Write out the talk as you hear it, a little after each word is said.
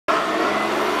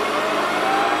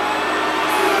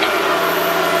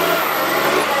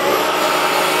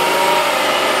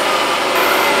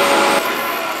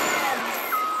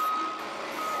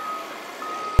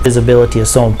visibility is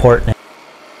so important.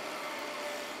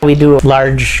 We do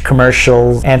large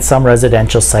commercial and some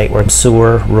residential site work,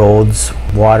 sewer, roads,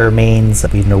 water mains.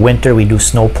 In the winter we do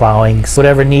snow plowing.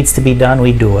 Whatever needs to be done,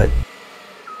 we do it.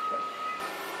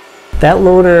 That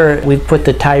loader we put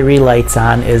the TYRI lights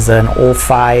on is an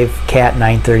 05 Cat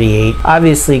 938.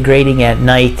 Obviously grading at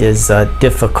night is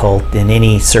difficult in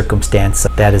any circumstance.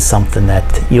 That is something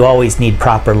that you always need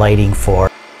proper lighting for.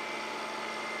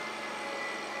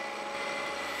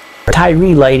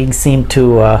 TYRI lighting seemed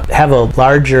to have a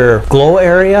larger glow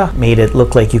area, made it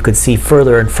look like you could see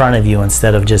further in front of you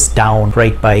instead of just down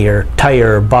right by your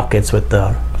tire buckets with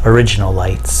the original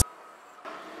lights.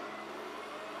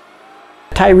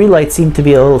 TYRI lights seem to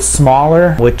be a little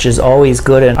smaller, which is always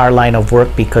good in our line of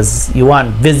work because you want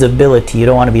visibility. You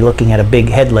don't want to be looking at a big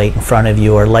headlight in front of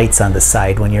you or lights on the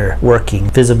side when you're working.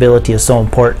 Visibility is so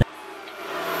important.